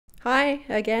Hi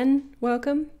again,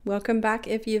 welcome back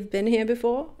if you've been here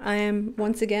before. I am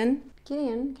once again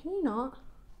Gideon. Can you not?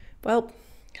 Well,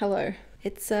 hello.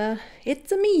 It's a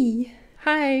me.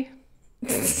 Hi.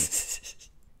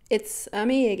 It's a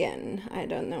me again. I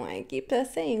don't know why I keep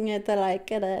saying it like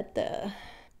that.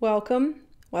 Welcome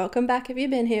back if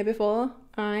you've been here before.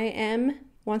 I am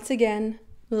once again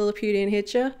Lilliputian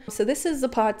Hitcher. So this is the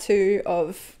part 2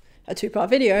 of a 2-part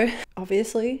video,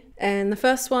 obviously. And the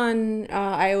first one,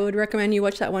 I would recommend you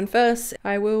watch that one first.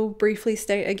 I will briefly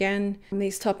state again,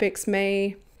 these topics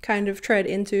may kind of tread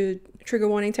into trigger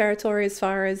warning territory as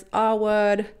far as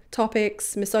R-word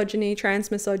topics, misogyny,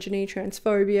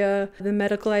 transphobia, the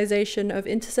medicalization of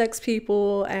intersex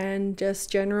people, and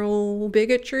just general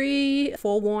bigotry.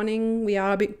 Forewarning, we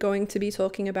are going to be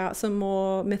talking about some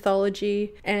more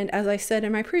mythology. And as I said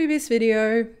in my previous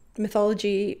video,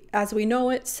 mythology as we know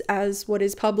it, as what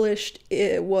is published,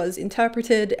 it was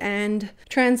interpreted and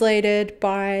translated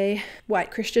by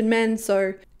white Christian men.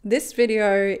 So this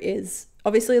video is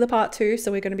obviously the part 2,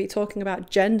 so we're going to be talking about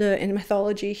gender in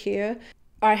mythology here.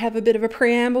 I have a bit of a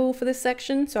preamble for this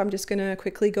section, so I'm just going to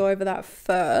quickly go over that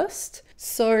first.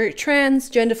 So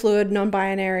trans, gender fluid,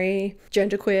 non-binary,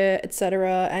 genderqueer,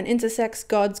 etc. and intersex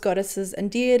gods, goddesses and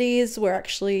deities were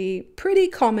actually pretty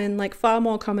common, like far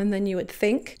more common than you would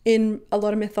think in a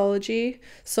lot of mythology.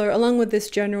 So along with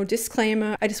this general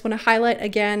disclaimer, I just want to highlight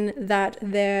again that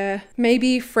there may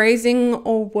be phrasing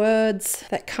or words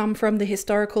that come from the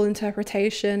historical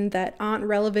interpretation that aren't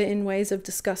relevant in ways of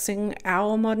discussing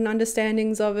our modern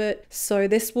understandings of it. So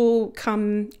this will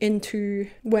come into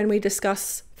when we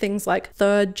discuss things like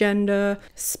third gender,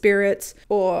 spirit,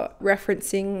 or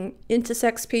referencing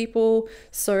intersex people.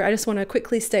 So I just want to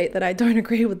quickly state that I don't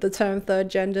agree with the term third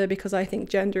gender because I think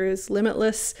gender is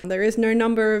limitless. There is no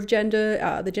number of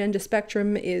gender. The gender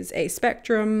spectrum is a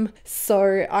spectrum.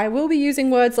 So I will be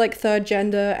using words like third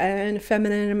gender and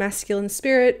feminine and masculine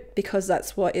spirit because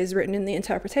that's what is written in the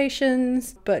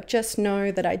interpretations. But just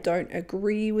know that I don't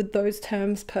agree with those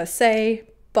terms per se,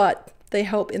 but they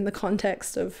help in the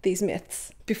context of these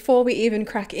myths. Before we even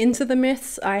crack into the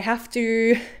myths, I have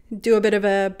to do a bit of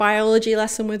a biology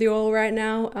lesson with you all right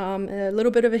now, a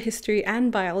little bit of a history and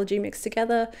biology mixed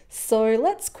together. So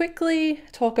let's quickly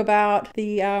talk about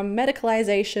the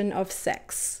medicalization of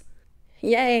sex.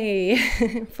 Yay,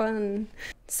 fun.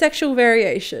 Sexual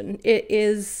variation. It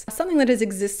is something that has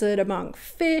existed among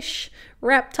fish,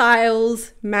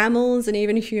 reptiles, mammals, and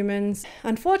even humans.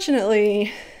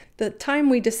 Unfortunately, the time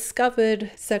we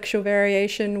discovered sexual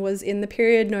variation was in the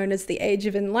period known as the Age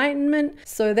of Enlightenment.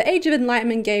 So the Age of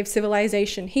Enlightenment gave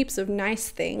civilization heaps of nice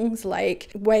things,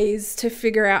 like ways to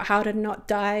figure out how to not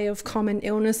die of common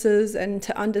illnesses and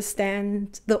to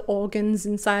understand the organs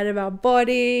inside of our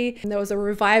body. And there was a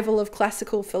revival of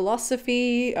classical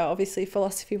philosophy. Obviously,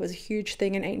 philosophy was a huge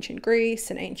thing in ancient Greece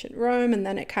and ancient Rome, and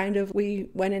then we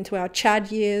went into our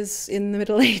Chad years in the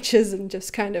Middle Ages and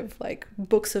just kind of like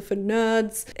books are for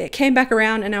nerds. It came back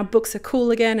around and now books are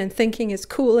cool again and thinking is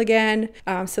cool again.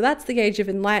 So that's the Age of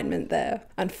Enlightenment there.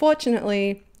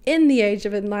 Unfortunately, in the Age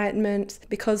of Enlightenment,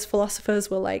 because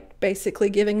philosophers were like basically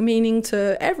giving meaning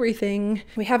to everything,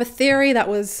 we have a theory that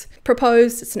was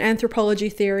proposed. It's an anthropology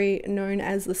theory known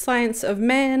as the science of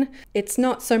man. It's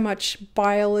not so much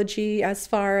biology as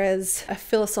far as a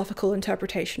philosophical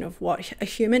interpretation of what a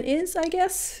human is, I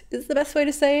guess, is the best way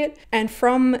to say it. And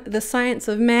from the science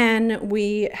of man,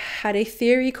 we had a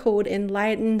theory called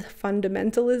enlightened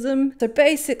fundamentalism. So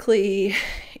basically,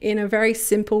 in a very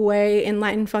simple way,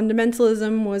 enlightened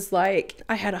fundamentalism was like,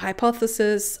 I had a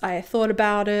hypothesis, I thought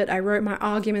about it, I wrote my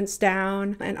arguments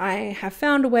down, and I have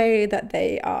found a way that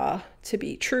they are to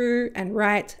be true and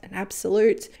right and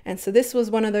absolute. And so this was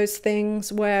one of those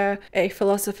things where a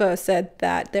philosopher said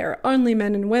that there are only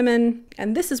men and women,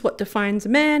 and this is what defines a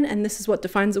man and this is what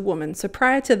defines a woman. So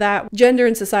prior to that, gender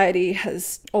in society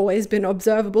has always been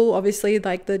observable. Obviously,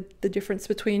 like the difference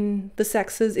between the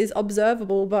sexes is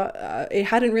observable, but it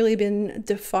hadn't really been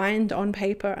defined on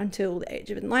paper until the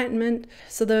Age of Enlightenment.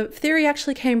 So the theory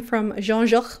actually came from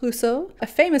Jean-Jacques Rousseau, a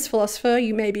famous philosopher.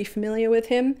 You may be familiar with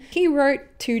him. He wrote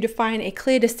to define a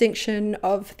clear distinction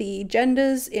of the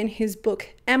genders in his book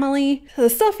Emily. The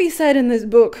stuff he said in this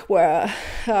book were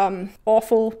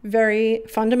awful, very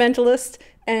fundamentalist,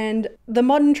 and the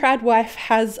modern trad wife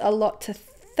has a lot to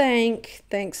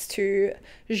thanks to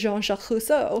Jean-Jacques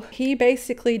Rousseau. He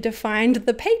basically defined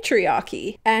the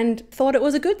patriarchy and thought it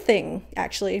was a good thing,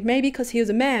 actually. Maybe because he was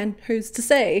a man, who's to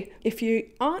say? If you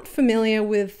aren't familiar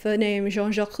with the name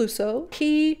Jean-Jacques Rousseau,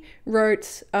 he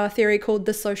wrote a theory called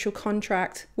the social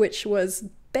contract, which was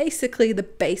basically the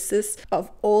basis of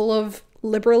all of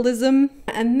liberalism.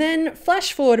 And then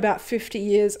flash forward about 50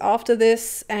 years after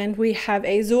this, and we have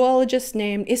a zoologist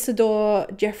named Isidore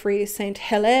Geoffroy St.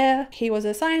 Hilaire. He was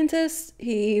a scientist.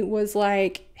 He was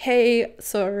like, hey,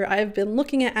 so I've been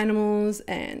looking at animals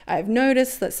and I've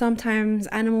noticed that sometimes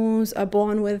animals are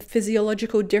born with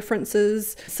physiological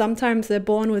differences. Sometimes they're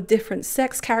born with different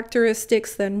sex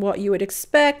characteristics than what you would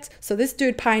expect. So this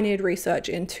dude pioneered research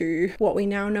into what we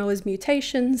now know as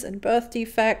mutations and birth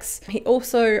defects. He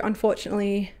also,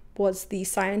 unfortunately, was the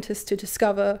scientist to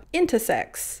discover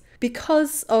intersex.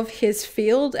 Because of his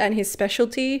field and his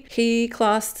specialty, he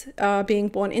classed being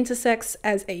born intersex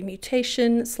as a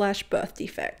mutation/birth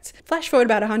defect. Flash forward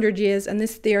about 100 years, and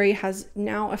this theory has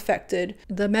now affected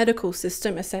the medical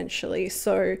system essentially.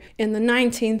 So in the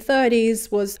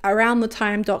 1930s was around the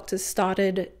time doctors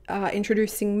started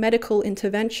introducing medical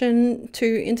intervention to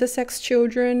intersex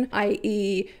children,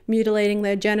 i.e. mutilating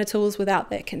their genitals without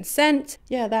their consent.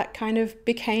 Yeah, that kind of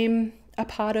became a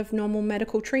part of normal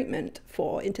medical treatment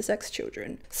for intersex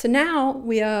children. So now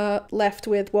we are left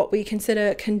with what we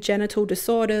consider congenital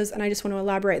disorders, and I just want to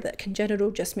elaborate that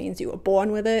congenital just means you were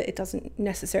born with it. It doesn't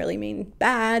necessarily mean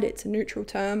bad, it's a neutral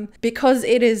term. Because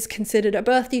it is considered a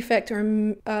birth defect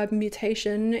or a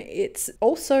mutation, it's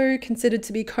also considered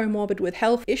to be comorbid with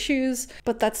health issues,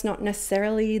 but that's not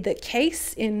necessarily the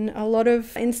case in a lot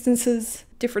of instances.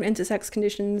 Different intersex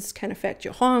conditions can affect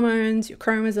your hormones, your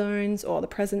chromosomes, or the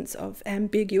presence of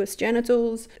ambiguous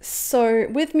genitals. So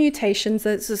with mutations,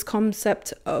 there's this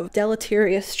concept of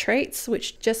deleterious traits,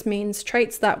 which just means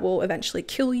traits that will eventually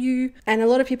kill you. And a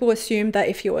lot of people assume that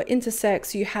if you were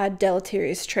intersex, you had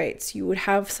deleterious traits. You would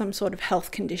have some sort of health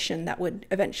condition that would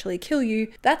eventually kill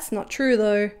you. That's not true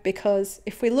though, because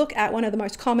if we look at one of the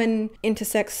most common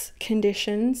intersex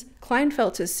conditions,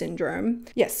 Klinefelter's syndrome.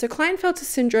 Yes, so Klinefelter's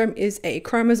syndrome is a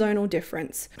chromosomal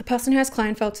difference. A person who has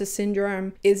Klinefelter's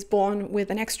syndrome is born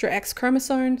with an extra X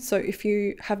chromosome. So if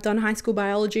you have done high school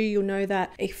biology, you'll know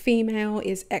that a female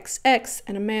is XX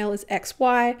and a male is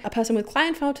XY. A person with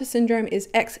Klinefelter syndrome is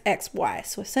XXY.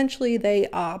 So essentially they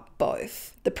are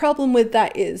both. The problem with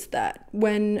that is that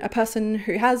when a person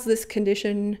who has this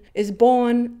condition is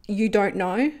born, you don't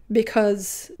know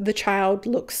because the child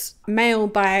looks male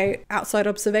by outside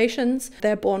observations.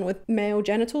 They're born with male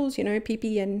genitals, you know,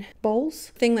 pee-pee and balls.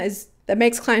 Thing that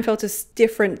makes Klinefelter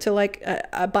different to like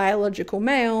a biological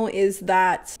male is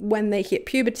that when they hit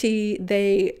puberty,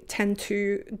 they tend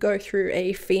to go through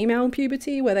a female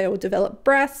puberty where they will develop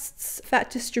breasts. Fat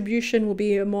distribution will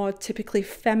be more typically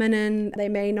feminine. They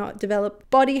may not develop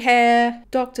body hair.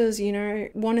 Doctors, you know,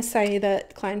 want to say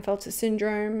that Klinefelter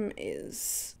syndrome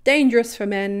is dangerous for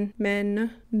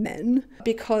men,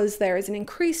 because there is an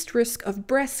increased risk of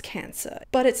breast cancer.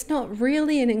 But it's not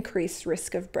really an increased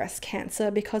risk of breast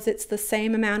cancer because it's the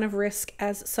same amount of risk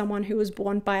as someone who was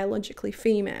born biologically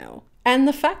female. And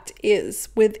the fact is,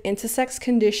 with intersex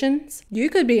conditions, you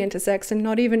could be intersex and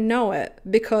not even know it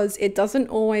because it doesn't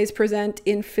always present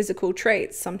in physical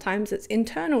traits. Sometimes it's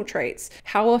internal traits.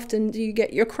 How often do you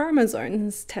get your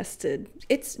chromosomes tested?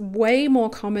 It's way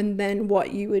more common than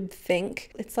what you would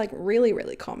think. It's like really,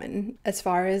 really common as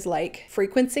far as like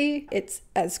frequency. It's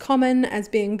as common as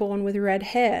being born with red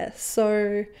hair.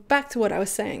 So back to what I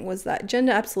was saying was that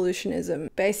gender absolutionism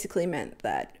basically meant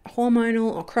that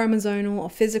hormonal or chromosomal or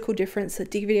physical differences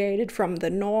that deviated from the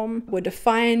norm were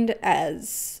defined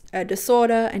as a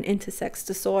disorder, an intersex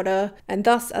disorder, and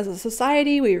thus as a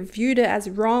society we viewed it as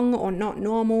wrong or not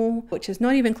normal, which is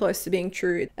not even close to being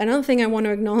true. Another thing I want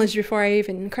to acknowledge before I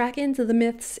even crack into the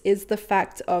myths is the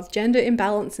fact of gender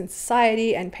imbalance in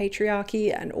society and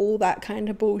patriarchy and all that kind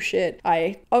of bullshit.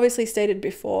 I obviously stated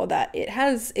before that it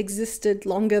has existed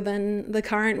longer than the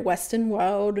current Western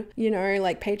world. You know,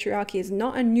 like patriarchy is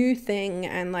not a new thing,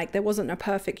 and like there wasn't a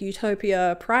perfect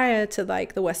utopia prior to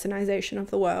like the westernization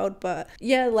of the world, but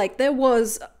yeah, like there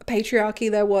was patriarchy,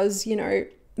 there was, you know,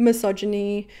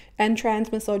 misogyny and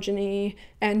trans misogyny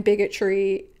and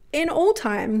bigotry in all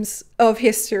times of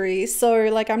history. So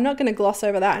like I'm not going to gloss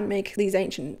over that and make these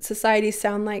ancient societies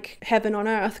sound like heaven on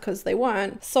earth, because they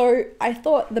weren't. So I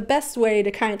thought the best way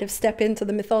to kind of step into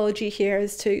the mythology here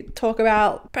is to talk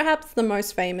about perhaps the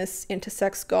most famous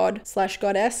intersex god /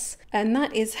 goddess, and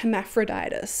that is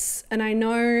Hermaphroditus. And I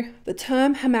know the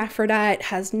term hermaphrodite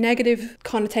has negative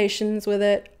connotations with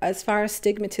it as far as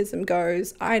stigmatism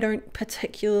goes. I don't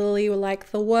particularly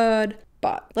like the word,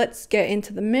 but let's get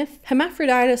into the myth.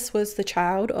 Hermaphroditus was the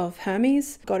child of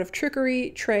Hermes, god of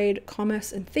trickery, trade,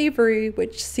 commerce, and thievery,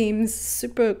 which seems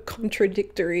super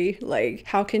contradictory. Like,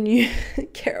 how can you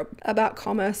care about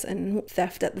commerce and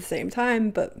theft at the same time?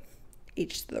 But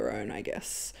each to their own, I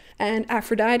guess. and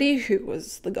Aphrodite, who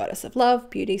was the goddess of love,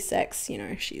 beauty, sex, you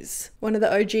know, she's one of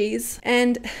the OGs.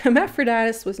 And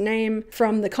Hermaphroditus was named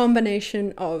from the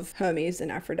combination of Hermes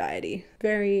and Aphrodite.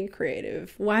 Very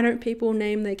creative. Why don't people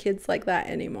name their kids like that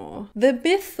anymore? The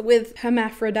myth with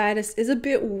Hermaphroditus is a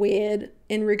bit weird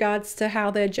in regards to how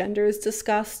their gender is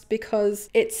discussed, because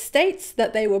it states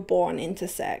that they were born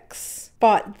intersex,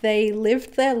 but they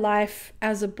lived their life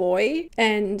as a boy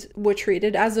and were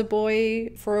treated as a boy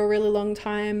for a really long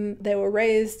time. They were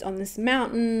raised on this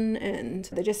mountain and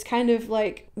they just kind of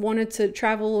like wanted to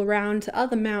travel around to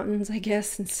other mountains, I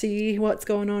guess, and see what's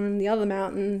going on in the other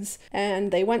mountains.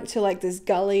 And they went to like this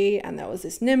gully and there was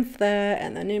this nymph there,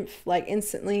 and the nymph like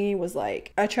instantly was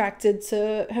like attracted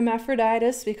to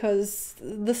Hermaphroditus because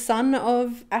the son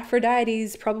of Aphrodite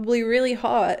is probably really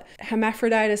hot.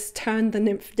 Hermaphroditus turned the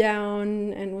nymph down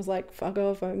and was like, fuck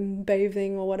off, I'm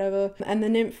bathing or whatever. And the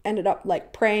nymph ended up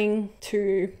like praying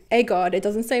to a god, it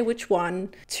doesn't say which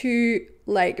one, to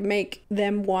like make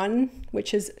them one,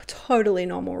 which is a totally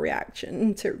normal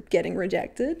reaction to getting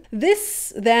rejected.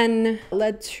 This then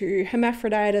led to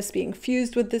Hermaphroditus being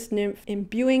fused with this nymph,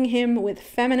 imbuing him with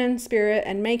feminine spirit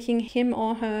and making him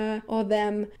or her or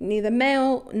them neither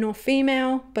male nor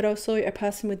female, but also a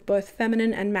person with both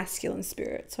feminine and masculine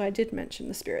spirit. So I did mention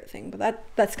the spirit thing, but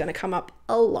that's going to come up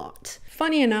a lot.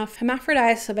 Funny enough,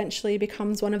 Hermaphroditus eventually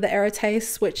becomes one of the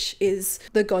Erotes, which is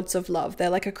the gods of love. They're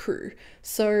like a crew.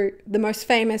 So the most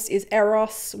famous is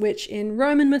Eros, which in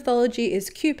Roman mythology is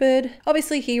Cupid.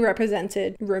 Obviously he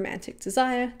represented romantic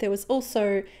desire. There was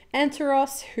also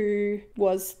Anteros, who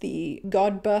was the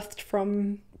god birthed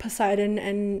from Poseidon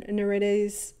and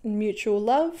Nereides' mutual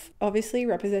love, obviously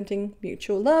representing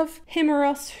mutual love.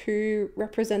 Himeros, who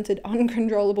represented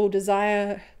uncontrollable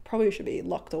desire, probably should be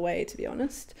locked away, to be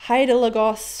honest.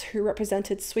 Hydelagos, who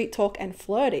represented sweet talk and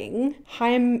flirting.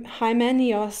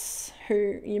 Hymenios,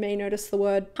 who you may notice the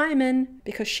word hymen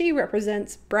because she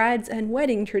represents brides and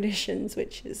wedding traditions,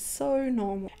 which is so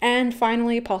normal. And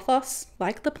finally, Pothos,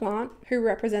 like the plant, who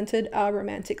represented a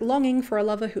romantic longing for a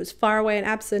lover who was far away and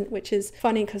absent, which is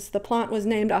funny because the plant was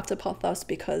named after Pothos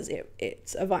because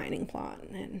it's a vining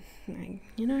plant, and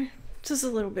you know, just a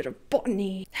little bit of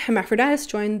botany. Hermaphroditus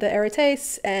joined the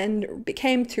Erotes and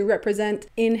became to represent,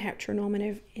 in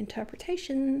heteronormative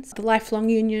interpretations, the lifelong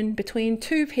union between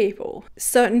two people.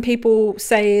 Certain people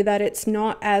say that it's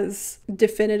not as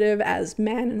definitive as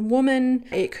man and woman.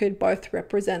 It could both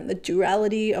represent the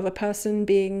duality of a person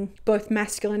being both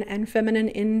masculine and feminine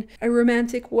in a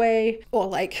romantic way, or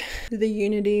like the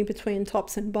unity between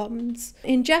tops and bottoms.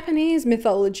 In Japanese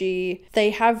mythology, they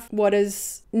have what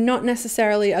is not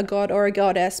necessarily a god or a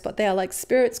goddess, but they are like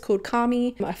spirits called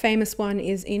kami. A famous one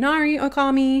is Inari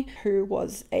Okami, who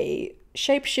was a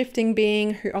shape-shifting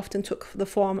being who often took the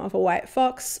form of a white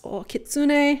fox or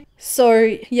kitsune.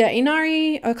 So yeah,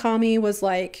 Inari Okami was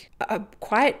like a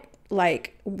quite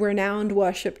like renowned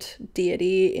worshipped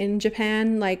deity in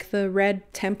Japan. Like the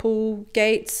red temple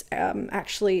gates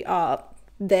actually are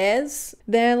theirs.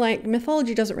 Their like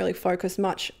mythology doesn't really focus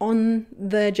much on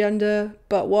their gender,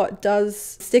 but what does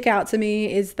stick out to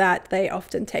me is that they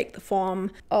often take the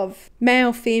form of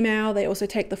male, female. They also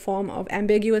take the form of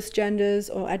ambiguous genders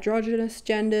or androgynous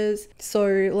genders.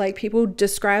 So like people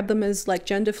describe them as like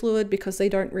gender fluid because they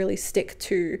don't really stick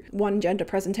to one gender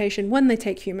presentation when they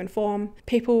take human form.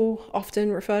 People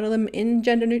often refer to them in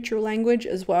gender neutral language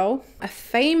as well. A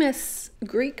famous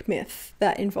Greek myth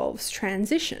that involves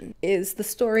transition is the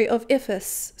story of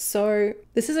Iphis. So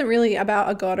this isn't really about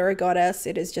a god or a goddess,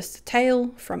 it is just a tale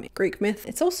from Greek myth.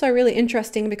 It's also really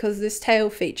interesting because this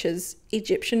tale features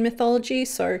Egyptian mythology.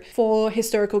 So for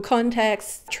historical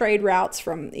context, trade routes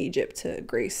from Egypt to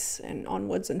Greece and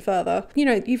onwards and further. You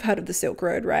know, you've heard of the Silk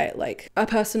Road, right? Like a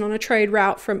person on a trade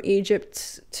route from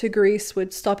Egypt to Greece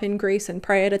would stop in Greece and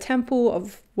pray at a temple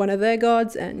of one of their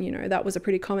gods, and you know, that was a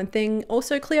pretty common thing.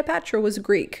 Also, Cleopatra was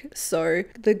Greek, so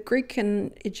the Greek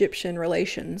and Egyptian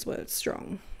relations were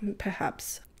strong,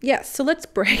 perhaps. Yeah, so let's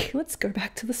go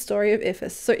back to the story of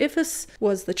Iphis. So Iphis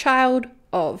was the child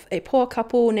of a poor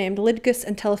couple named Lydgus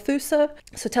and Telethusa.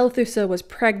 So Telethusa was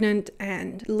pregnant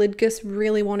and Lydgus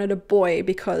really wanted a boy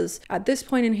because at this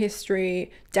point in history,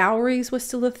 dowries were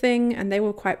still a thing and they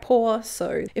were quite poor.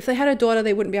 So if they had a daughter,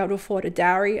 they wouldn't be able to afford a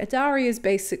dowry. A dowry is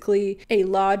basically a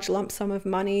large lump sum of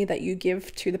money that you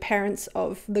give to the parents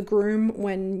of the groom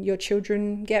when your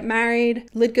children get married.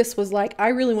 Lydgus was like, I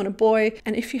really want a boy,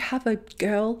 and if you have a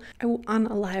girl, I will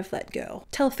unalive that girl.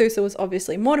 Telethusa was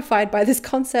obviously mortified by this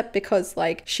concept because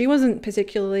like she wasn't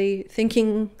particularly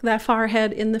thinking that far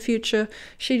ahead in the future.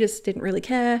 She just didn't really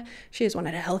care. She just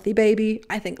wanted a healthy baby.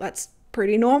 I think that's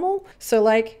pretty normal. So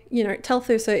like, you know,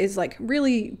 Telthusa is like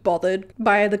really bothered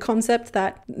by the concept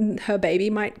that her baby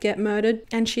might get murdered,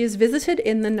 and she is visited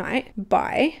in the night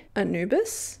by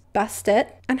Anubis,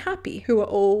 Bastet, and Hapi, who are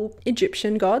all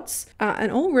Egyptian gods,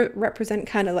 and all represent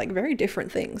kind of like very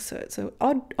different things. So it's an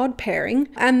odd pairing.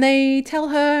 And they tell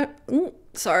her,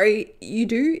 sorry, you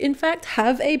do in fact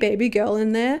have a baby girl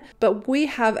in there, but we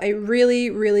have a really,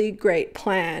 really great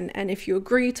plan. And if you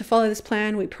agree to follow this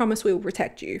plan, we promise we will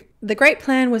protect you. The great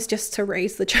plan was just to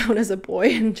raise the child as a boy,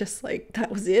 and just like,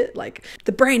 that was it. Like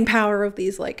the brain power of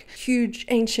these like huge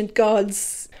ancient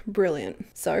gods. Brilliant.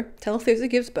 So Telthusa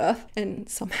gives birth and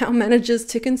somehow manages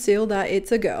to conceal that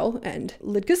it's a girl, and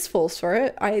Lidgus falls for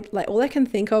it. All I can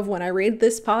think of when I read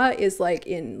this part is like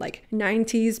in like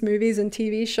 90s movies and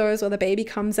TV shows where the baby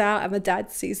comes out and the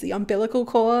dad sees the umbilical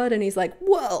cord and he's like,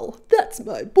 well, that's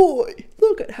my boy.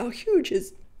 Look at how huge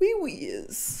his wee-wee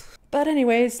is. But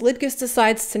anyways, Lidgus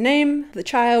decides to name the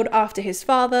child after his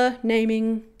father,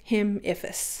 naming him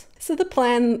Iphis. So the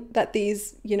plan that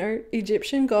these, you know,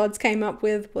 Egyptian gods came up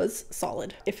with was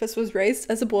solid. Iphis was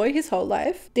raised as a boy his whole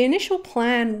life. The initial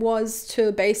plan was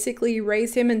to basically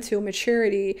raise him until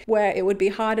maturity, where it would be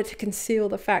harder to conceal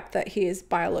the fact that he is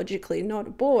biologically not a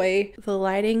boy. The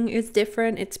lighting is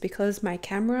different. It's because my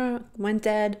camera went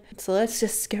dead. So let's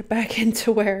just get back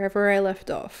into wherever I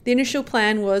left off. The initial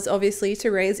plan was obviously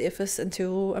to raise Iphis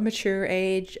until a mature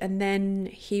age, and then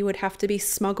he would have to be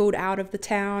smuggled out of the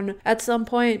town at some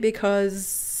point,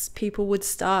 because people would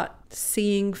start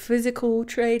seeing physical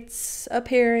traits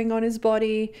appearing on his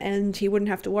body and he wouldn't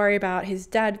have to worry about his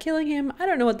dad killing him. I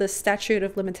don't know what the statute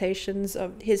of limitations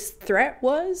of his threat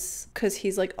was, because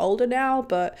he's like older now,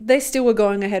 but they still were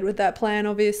going ahead with that plan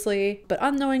obviously. But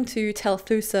unknowing to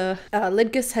Telthusa,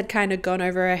 Lidgus had kind of gone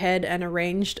over ahead and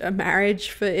arranged a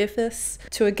marriage for Iphis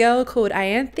to a girl called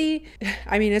Ianthe.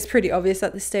 I mean, it's pretty obvious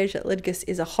at this stage that Lidgus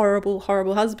is a horrible,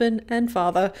 horrible husband and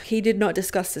father. He did not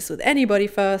discuss this with anybody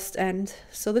first, and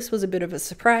so this was a bit of a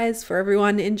surprise for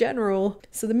everyone in general.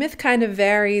 So the myth kind of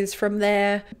varies from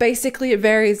there. Basically, it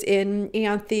varies in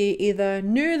Ianthe either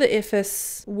knew that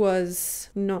Iphis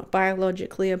was not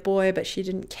biologically a boy, but she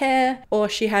didn't care, or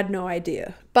she had no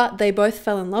idea. But they both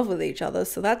fell in love with each other,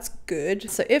 so that's good.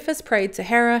 So Iphis prayed to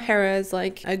Hera. Hera is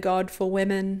like a god for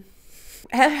women.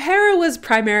 Hera was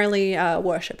primarily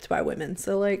worshipped by women,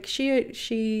 so like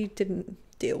she didn't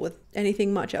deal with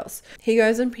anything much else. He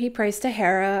goes and he prays to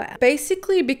Hera,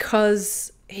 basically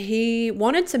because he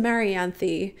wanted to marry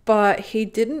Ianthe, but he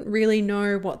didn't really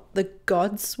know what the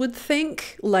gods would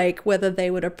think, like whether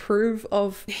they would approve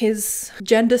of his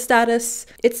gender status.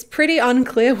 It's pretty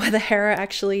unclear whether Hera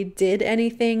actually did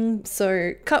anything.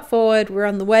 So cut forward, we're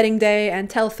on the wedding day, and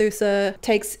Telthusa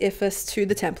takes Iphis to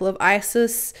the temple of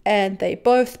Isis, and they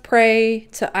both pray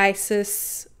to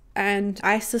Isis. And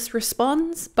Isis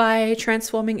responds by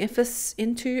transforming Iphis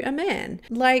into a man.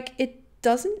 Like, it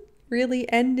doesn't really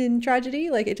end in tragedy.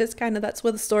 Like, it just kind of, that's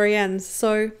where the story ends.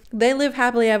 So they live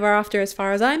happily ever after as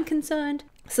far as I'm concerned.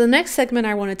 So the next segment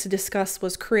I wanted to discuss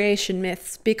was creation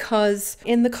myths, because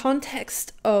in the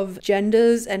context of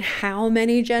genders and how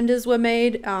many genders were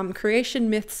made, creation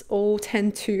myths all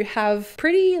tend to have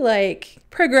pretty like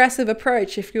progressive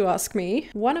approach, if you ask me.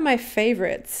 One of my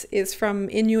favorites is from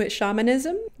Inuit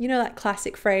shamanism. You know that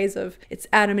classic phrase of it's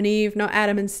Adam and Eve, not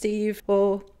Adam and Steve?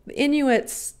 Well, the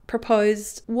Inuits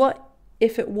proposed, what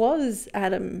if it was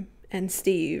Adam and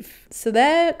Steve? So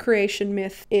their creation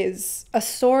myth is a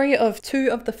story of two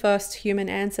of the first human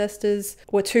ancestors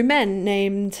were two men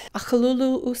named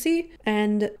Achalulu Usi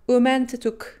and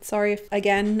Umantituk. Sorry if,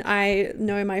 again, I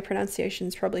know my pronunciation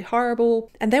is probably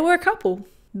horrible. And they were a couple.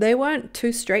 They weren't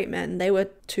two straight men, they were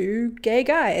two gay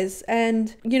guys.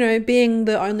 And, you know, being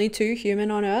the only two human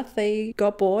on Earth, they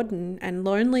got bored and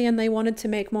lonely, and they wanted to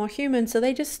make more humans. So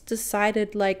they just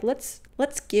decided, like, let's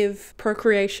give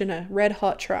procreation a red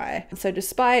hot try. So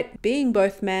despite being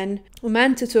both men,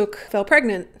 Umantituk fell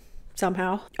pregnant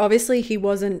somehow. Obviously, he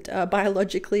wasn't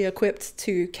biologically equipped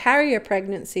to carry a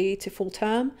pregnancy to full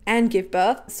term and give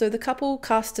birth. So the couple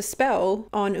cast a spell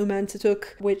on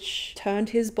Umantituk, which turned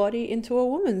his body into a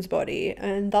woman's body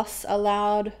and thus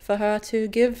allowed for her to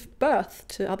give birth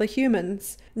to other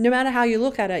humans. No matter how you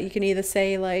look at it, you can either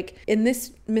say, like, in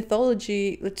this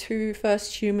mythology, the two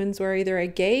first humans were either a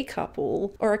gay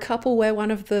couple or a couple where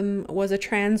one of them was a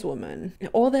trans woman,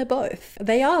 or they're both.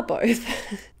 They are both.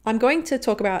 I'm going to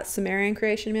talk about Sumerian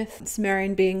creation myth,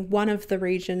 Sumerian being one of the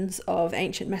regions of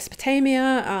ancient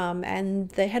Mesopotamia, and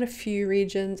they had a few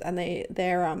regions, and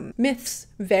their myths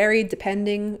varied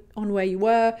depending on where you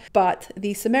were, but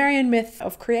the Sumerian myth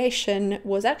of creation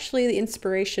was actually the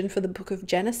inspiration for the book of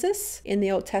Genesis in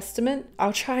the Old Testament.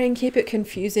 I'll try and keep it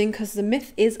confusing because the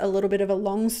myth is a little bit of a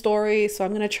long story, so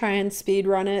I'm going to try and speed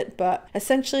run it, but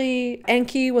essentially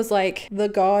Enki was like the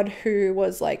god who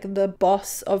was like the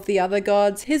boss of the other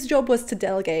gods. His job was to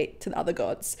delegate to the other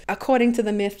gods. According to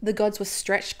the myth, the gods were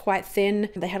stretched quite thin.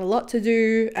 They had a lot to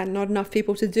do and not enough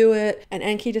people to do it. And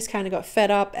Enki just kind of got fed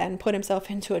up and put himself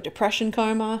into a depression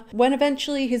coma. When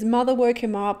eventually his mother woke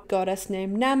him up, goddess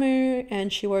named Namu,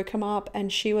 and she woke him up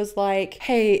and she was like,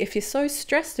 hey, if you're so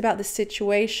stressed about this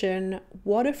situation,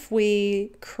 what if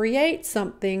we create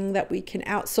something that we can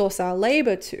outsource our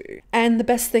labor to? And the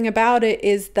best thing about it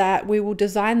is that we will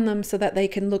design them so that they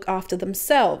can look after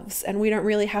themselves and we don't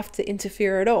really have to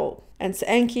interfere at all. And so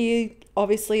Enki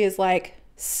obviously is like,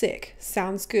 sick,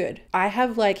 sounds good. I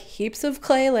have like heaps of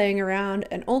clay laying around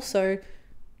and also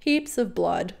heaps of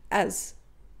blood, as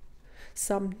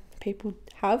some people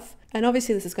have. And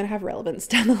obviously this is going to have relevance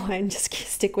down the line, just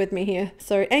stick with me here.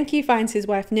 So Enki finds his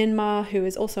wife Ninmah, who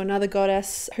is also another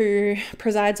goddess who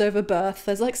presides over birth.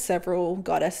 There's like several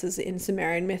goddesses in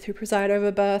Sumerian myth who preside over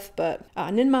birth, but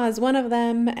Ninmah is one of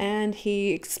them, and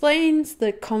he explains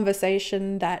the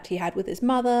conversation that he had with his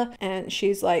mother, and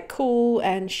she's like, cool,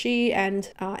 and she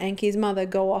and Enki's mother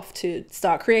go off to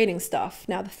start creating stuff.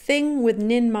 Now the thing with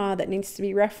Ninmah that needs to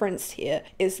be referenced here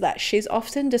is that she's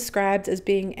often described as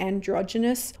being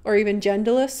androgynous or even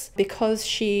genderless because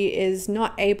she is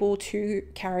not able to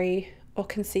carry or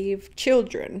conceive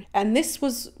children. And this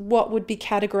was what would be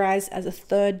categorized as a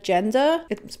third gender.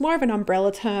 It's more of an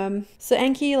umbrella term. So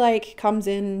Enki like comes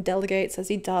in, delegates as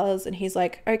he does, and he's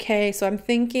like, okay, so I'm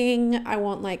thinking I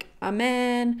want like a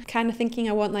man, kind of thinking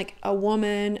I want like a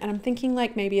woman, and I'm thinking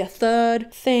like maybe a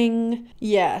third thing.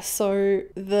 Yeah, so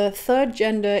the third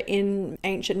gender in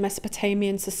ancient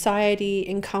Mesopotamian society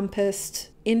encompassed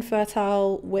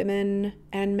infertile women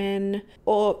and men,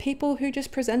 or people who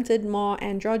just presented more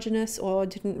androgynous or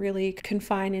didn't really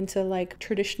confine into like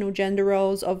traditional gender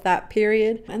roles of that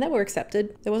period, and they were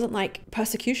accepted. There wasn't like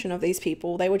persecution of these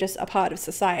people, they were just a part of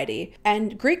society.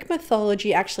 And Greek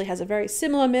mythology actually has a very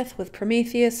similar myth with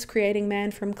Prometheus creating man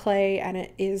from clay, and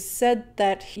it is said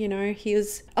that, you know, he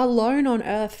was alone on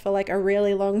earth for like a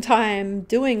really long time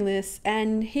doing this,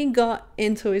 and he got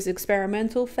into his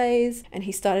experimental phase and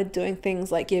he started doing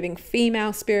things like giving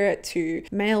female spirit to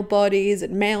male bodies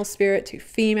and male spirit to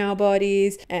female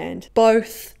bodies and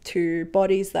both to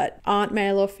bodies that aren't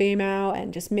male or female,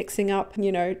 and just mixing up,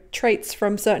 you know, traits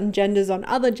from certain genders on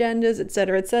other genders,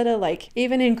 etc., etc. Like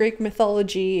even in Greek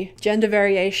mythology, gender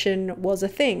variation was a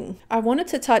thing. I wanted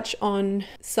to touch on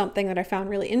something that I found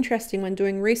really interesting when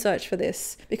doing research for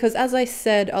this, because as I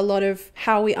said, a lot of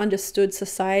how we understood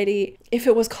society, if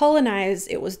it was colonized,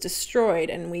 it was destroyed,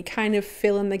 and we kind of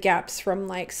fill in the gaps from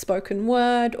like spoken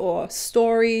word or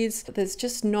stories. There's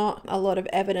just not a lot of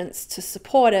evidence to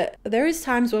support it. There is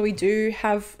times where we do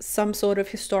have some sort of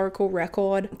historical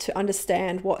record to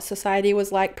understand what society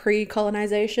was like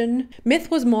pre-colonization.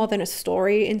 Myth was more than a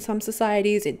story in some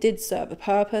societies. It did serve a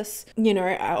purpose. You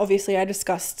know, obviously I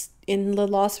discussed in the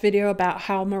last video about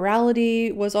how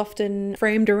morality was often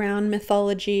framed around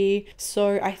mythology.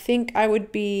 So I think I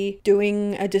would be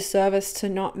doing a disservice to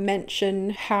not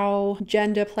mention how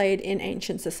gender played in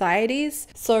ancient societies.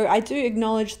 So I do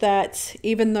acknowledge that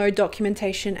even though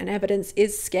documentation and evidence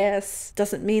is scarce,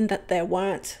 doesn't mean that there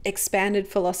weren't expanded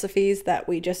philosophies that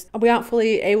we aren't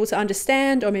fully able to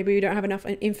understand, or maybe we don't have enough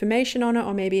information on it,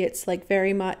 or maybe it's like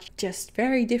very much just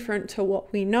very different to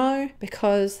what we know,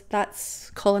 because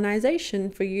that's colonization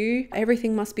for you.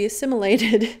 Everything must be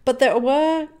assimilated. But there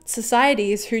were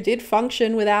societies who did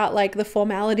function without like the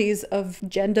formalities of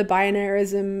gender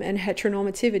binarism and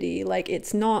heteronormativity. Like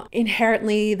it's not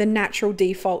inherently the natural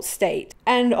default state.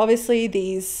 And obviously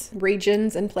these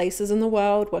regions and places in the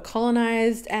world were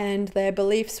colonized, and their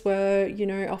beliefs were, you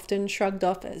know, often shrugged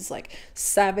off as like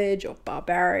savage or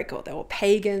barbaric, or they were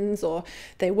pagans, or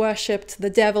they worshipped the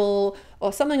devil,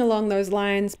 or something along those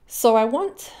lines. So I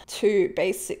want to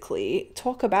basically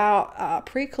talk about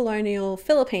pre-colonial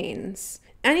Philippines.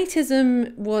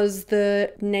 Anitism was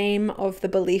the name of the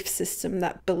belief system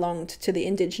that belonged to the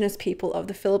indigenous people of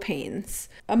the Philippines.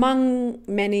 Among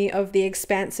many of the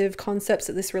expansive concepts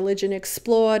that this religion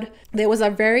explored, there was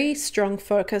a very strong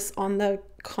focus on the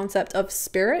concept of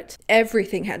spirit.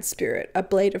 Everything had spirit. A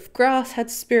blade of grass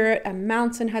had spirit, a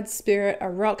mountain had spirit,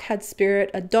 a rock had spirit,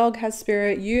 a dog has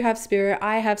spirit, you have spirit,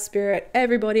 I have spirit,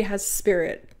 everybody has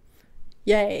spirit.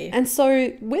 Yay. And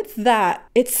so with that,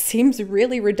 it seems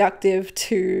really reductive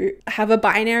to have a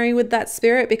binary with that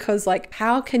spirit, because like,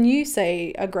 how can you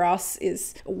say a grass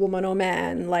is a woman or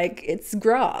man? Like, it's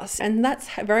grass. And that's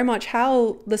very much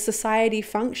how the society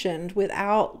functioned,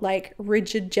 without like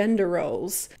rigid gender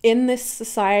roles. In this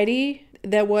society,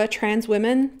 there were trans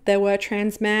women, there were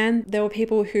trans men, there were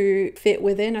people who fit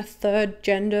within a third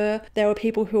gender, there were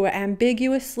people who were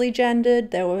ambiguously gendered,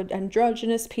 there were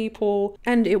androgynous people,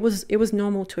 and it was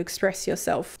normal to express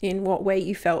yourself in what way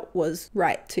you felt was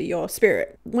right to your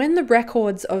spirit. When the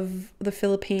records of the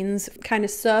Philippines kind of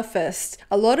surfaced,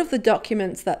 a lot of the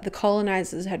documents that the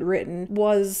colonizers had written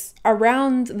was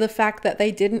around the fact that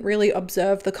they didn't really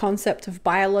observe the concept of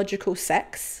biological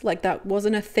sex. Like, that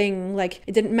wasn't a thing. Like,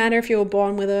 it didn't matter if you were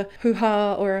born with a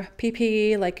hoo-ha or a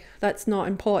pee-pee, like, that's not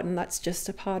important. That's just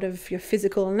a part of your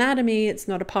physical anatomy. It's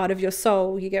not a part of your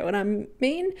soul. You get what I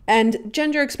mean? And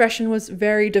gender expression was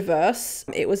very diverse.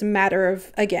 It was a matter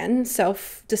of, again,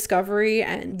 self-discovery,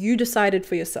 and you decided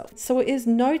for yourself. So it is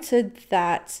noted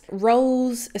that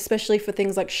roles, especially for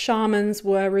things like shamans,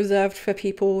 were reserved for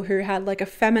people who had like a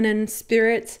feminine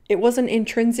spirit. It wasn't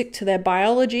intrinsic to their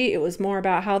biology. It was more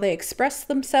about how they expressed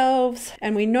themselves.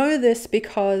 And we know this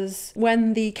because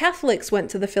when the Catholics went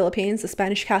to the Philippines, the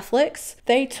Spanish Catholics,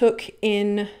 they took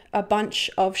in a bunch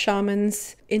of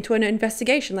shamans into an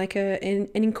investigation, like an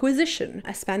inquisition,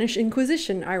 a Spanish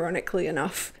Inquisition, ironically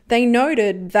enough. They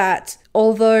noted that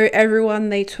although everyone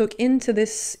they took into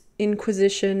this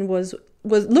inquisition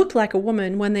looked like a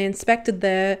woman, when they inspected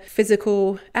their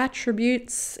physical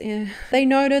attributes, they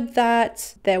noted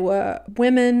that there were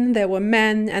women, there were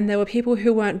men, and there were people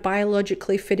who weren't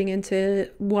biologically fitting into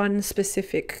one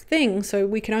specific thing. So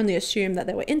we can only assume that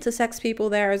there were intersex people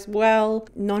there as well,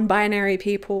 non-binary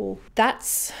people.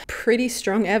 That's pretty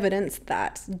strong evidence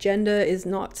that gender is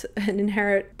not an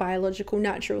inherent biological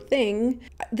natural thing.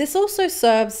 This also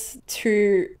serves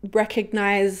to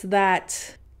recognize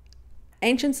that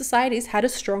ancient societies had a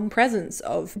strong presence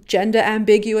of gender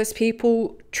ambiguous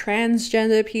people,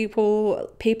 transgender people,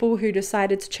 people who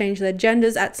decided to change their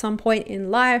genders at some point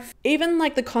in life. Even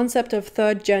like the concept of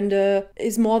third gender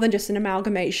is more than just an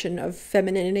amalgamation of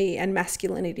femininity and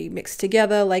masculinity mixed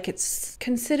together. Like, it's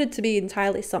considered to be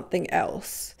entirely something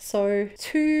else. So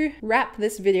to wrap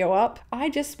this video up, I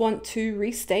just want to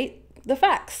restate the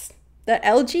facts. That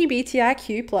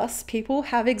LGBTIQ plus people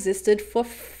have existed for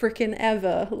frickin'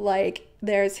 ever. Like,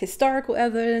 there's historical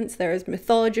evidence, there is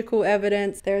mythological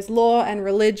evidence, there's law and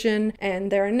religion,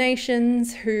 and there are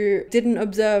nations who didn't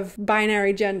observe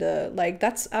binary gender. Like,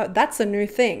 that's a new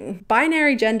thing.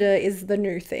 Binary gender is the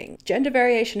new thing. Gender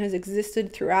variation has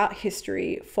existed throughout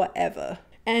history forever.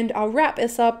 And I'll wrap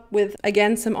this up with,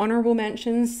 again, some honorable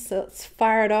mentions. So let's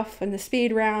fire it off in the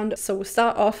speed round. So we'll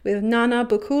start off with Nana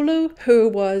Bukulu, who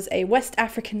was a West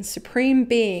African supreme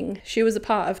being. She was a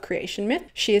part of creation myth.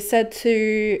 She is said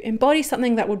to embody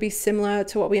something that would be similar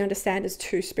to what we understand as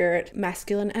two-spirit,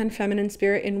 masculine and feminine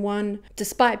spirit in one.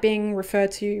 Despite being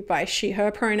referred to by she, her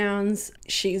pronouns,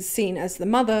 she's seen as the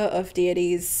mother of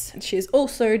deities. She is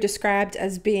also described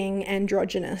as being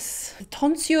androgynous.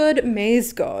 Tonsured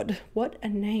Maize God. What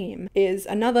a name. Is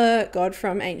another god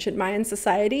from ancient Mayan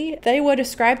society. They were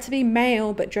described to be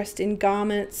male but dressed in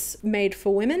garments made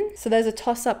for women. So there's a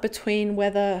toss-up between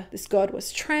whether this god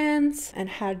was trans and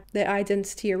had their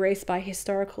identity erased by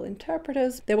historical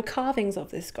interpreters. There were carvings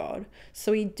of this god,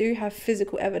 so we do have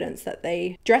physical evidence that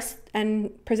they dressed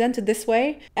and presented this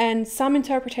way, and some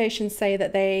interpretations say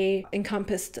that they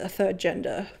encompassed a third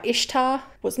gender. Ishtar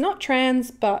was not trans,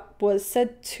 but was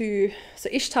said to... So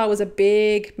Ishtar was a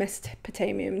big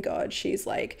Mesopotamian god. She's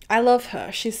like... I love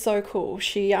her. She's so cool.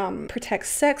 She protects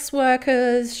sex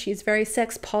workers. She's very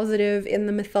sex positive in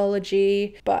the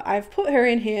mythology. But I've put her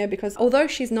in here because although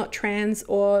she's not trans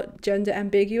or gender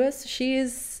ambiguous, she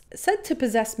is said to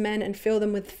possess men and fill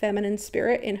them with feminine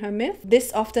spirit in her myth.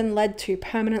 This often led to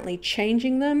permanently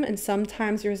changing them and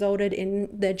sometimes resulted in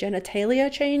their genitalia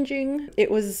changing.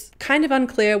 It was kind of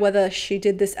unclear whether she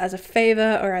did this as a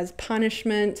favor or as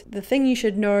punishment. The thing you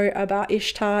should know about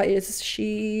Ishtar is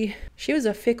she was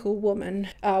a fickle woman.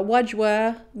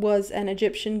 Wajwa was an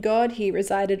Egyptian god. He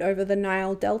resided over the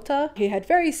Nile Delta. He had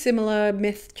very similar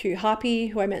myth to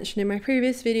Hapi, who I mentioned in my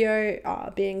previous video,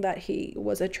 being that he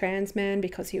was a trans man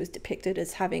because he was depicted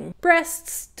as having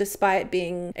breasts despite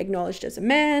being acknowledged as a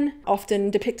man,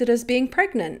 often depicted as being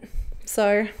pregnant.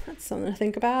 So that's something to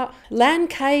think about. Lan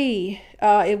Kai,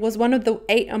 It was one of the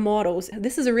 8 immortals.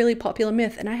 This is a really popular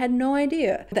myth, and I had no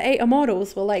idea. The 8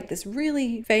 immortals were like this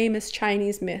really famous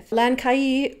Chinese myth. Lan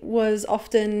Kai was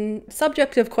often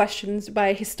subject of questions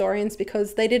by historians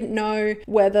because they didn't know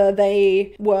whether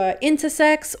they were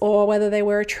intersex or whether they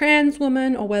were a trans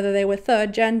woman or whether they were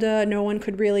third gender. No one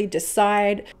could really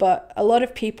decide, but a lot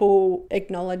of people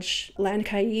acknowledge Lan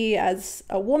Kai as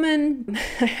a woman.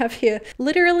 I have here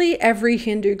literally every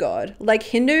Hindu god. Like,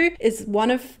 Hindu is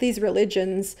one of these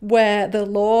religions where the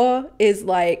law is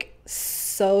like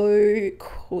so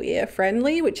queer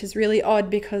friendly, which is really odd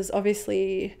because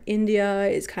obviously India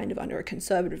is kind of under a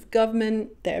conservative government.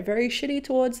 They're very shitty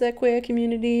towards their queer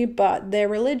community, but their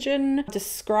religion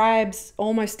describes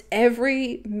almost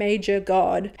every major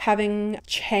god having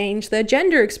changed their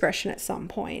gender expression at some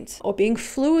point or being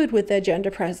fluid with their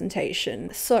gender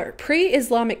presentation. So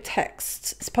pre-Islamic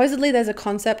texts, supposedly there's a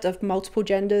concept of multiple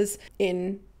genders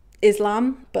in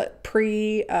Islam, but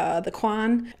pre the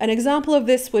Quran. An example of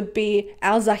this would be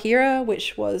Al-Zahira,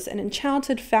 which was an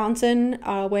enchanted fountain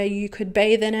where you could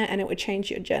bathe in it and it would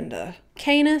change your gender.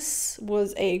 Queerness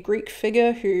was a Greek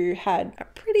figure who had a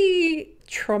pretty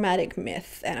traumatic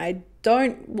myth, and I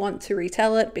don't want to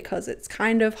retell it because it's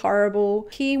kind of horrible.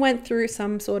 He went through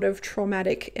some sort of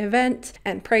traumatic event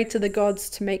and prayed to the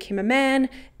gods to make him a man,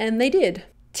 and they did.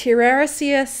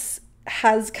 Tiresias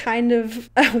has kind of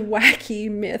a wacky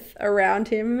myth around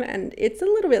him, and it's a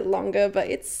little bit longer, but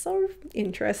it's so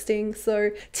interesting. So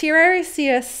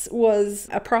Tiresias was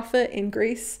a prophet in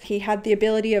Greece. He had the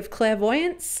ability of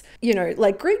clairvoyance. You know,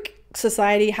 like Greek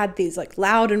society had these like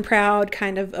loud and proud,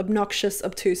 kind of obnoxious,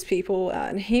 obtuse people,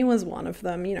 and he was one of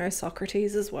them. You know,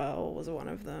 Socrates as well was one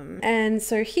of them. And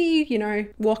so he, you know,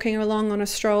 walking along on a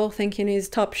stroll thinking he's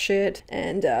top shit,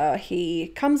 and he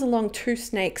comes along 2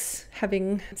 snakes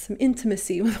having some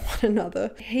intimacy with one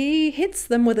another. He hits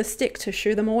them with a stick to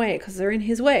shoo them away because they're in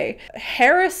his way.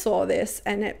 Hera saw this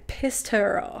and it pissed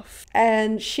her off,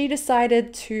 and she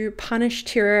decided to punish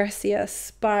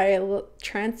Tiresias by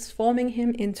transforming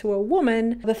him into a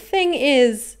woman. The thing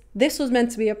is, this was meant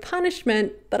to be a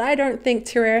punishment, but I don't think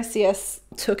Tiresias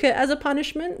took it as a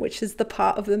punishment, which is the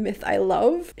part of the myth I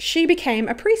love. She became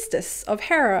a priestess of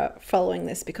Hera following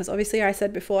this, because obviously I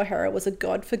said before Hera was a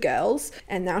god for girls,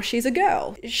 and now she's a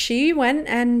girl. She went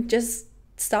and just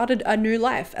started a new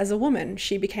life as a woman.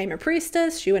 She became a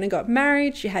priestess, she went and got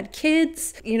married, she had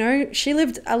kids, you know, she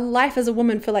lived a life as a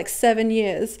woman for like 7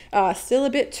 years, still a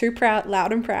bit too proud,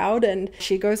 loud and proud, and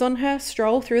she goes on her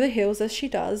stroll through the hills as she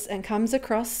does and comes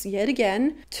across yet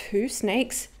again 2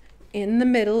 snakes in the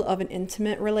middle of an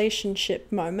intimate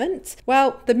relationship moment.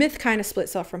 Well, the myth kind of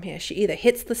splits off from here. She either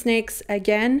hits the snakes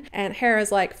again, and Hera's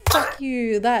like, fuck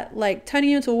you, that like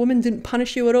turning you into a woman didn't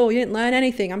punish you at all, you didn't learn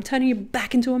anything, I'm turning you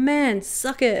back into a man,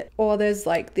 suck it. Or there's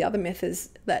like the other myth is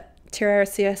that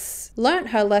Tiresias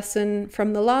learnt her lesson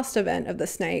from the last event of the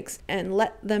snakes and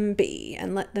let them be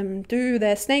and let them do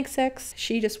their snake sex.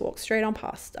 She just walked straight on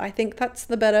past. I think that's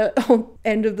the better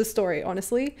end of the story,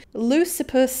 honestly.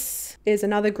 Leucippus is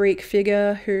another Greek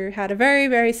figure who had a very,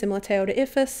 very similar tale to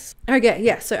Iphis. Okay,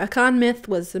 yeah, so Akan myth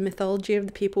was the mythology of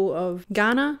the people of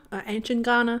Ghana, ancient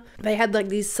Ghana. They had like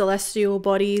these celestial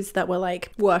bodies that were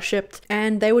like worshipped,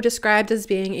 and they were described as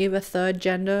being either third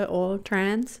gender or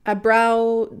trans.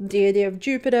 Abrao, deity of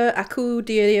Jupiter, Aku,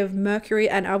 deity of Mercury,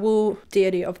 and Awu,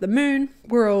 deity of the moon,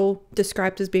 were all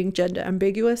described as being gender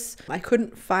ambiguous. I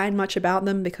couldn't find much about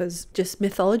them because just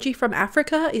mythology from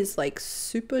Africa is like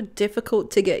super difficult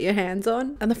to get your hands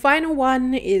on. And the final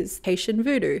one is Haitian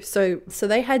voodoo. So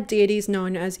they had deities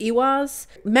known as Iwas.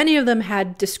 Many of them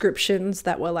had descriptions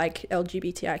that were like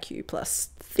LGBTIQ plus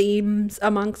themes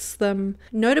amongst them.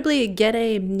 Notably,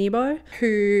 Gede Nebo,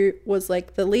 who was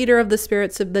like the leader of the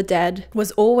spirits of the dead,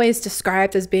 was always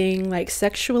described as being like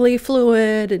sexually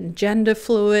fluid and gender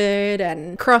fluid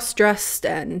and cross-dressed,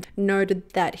 and noted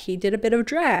that he did a bit of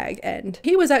drag. And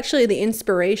he was actually the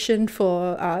inspiration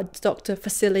for Dr.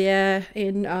 Facilier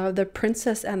in The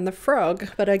Princess and the Frog,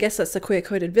 but I guess that's a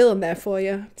queer-coded villain there for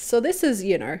you. So this is,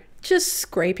 you know, just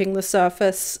scraping the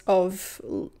surface of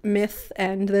myth,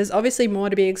 and there's obviously more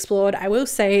to be explored. I will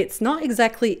say it's not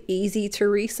exactly easy to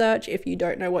research if you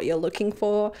don't know what you're looking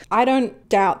for. I don't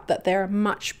doubt that there are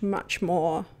much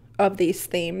more of these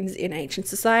themes in ancient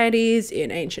societies,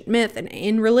 in ancient myth, and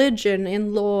in religion,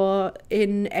 in law,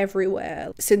 in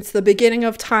everywhere. Since the beginning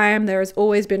of time, there has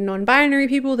always been non-binary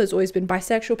people, there's always been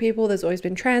bisexual people, there's always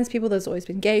been trans people, there's always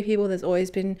been gay people, there's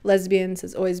always been lesbians,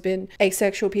 there's always been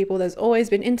asexual people, there's always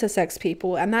been intersex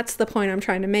people, and that's the point I'm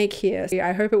trying to make here.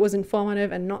 I hope it was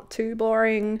informative and not too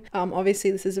boring. Obviously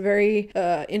this is a very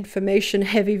information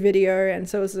heavy video, and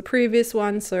so is the previous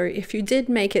one, so if you did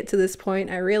make it to this point,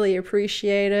 I really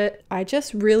appreciate it. I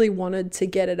just really wanted to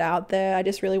get it out there. I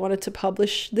just really wanted to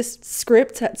publish this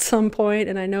script at some point,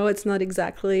 and I know it's not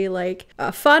exactly like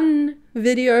a fun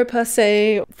video per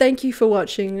se. Thank you for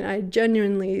watching. I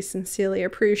genuinely, sincerely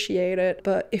appreciate it.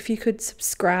 But if you could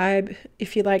subscribe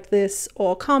if you like this,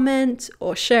 or comment,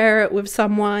 or share it with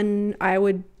someone, I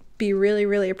would be really,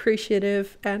 really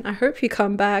appreciative. And I hope you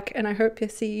come back, and I hope to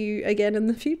see you again in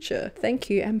the future. Thank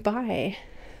you, and bye.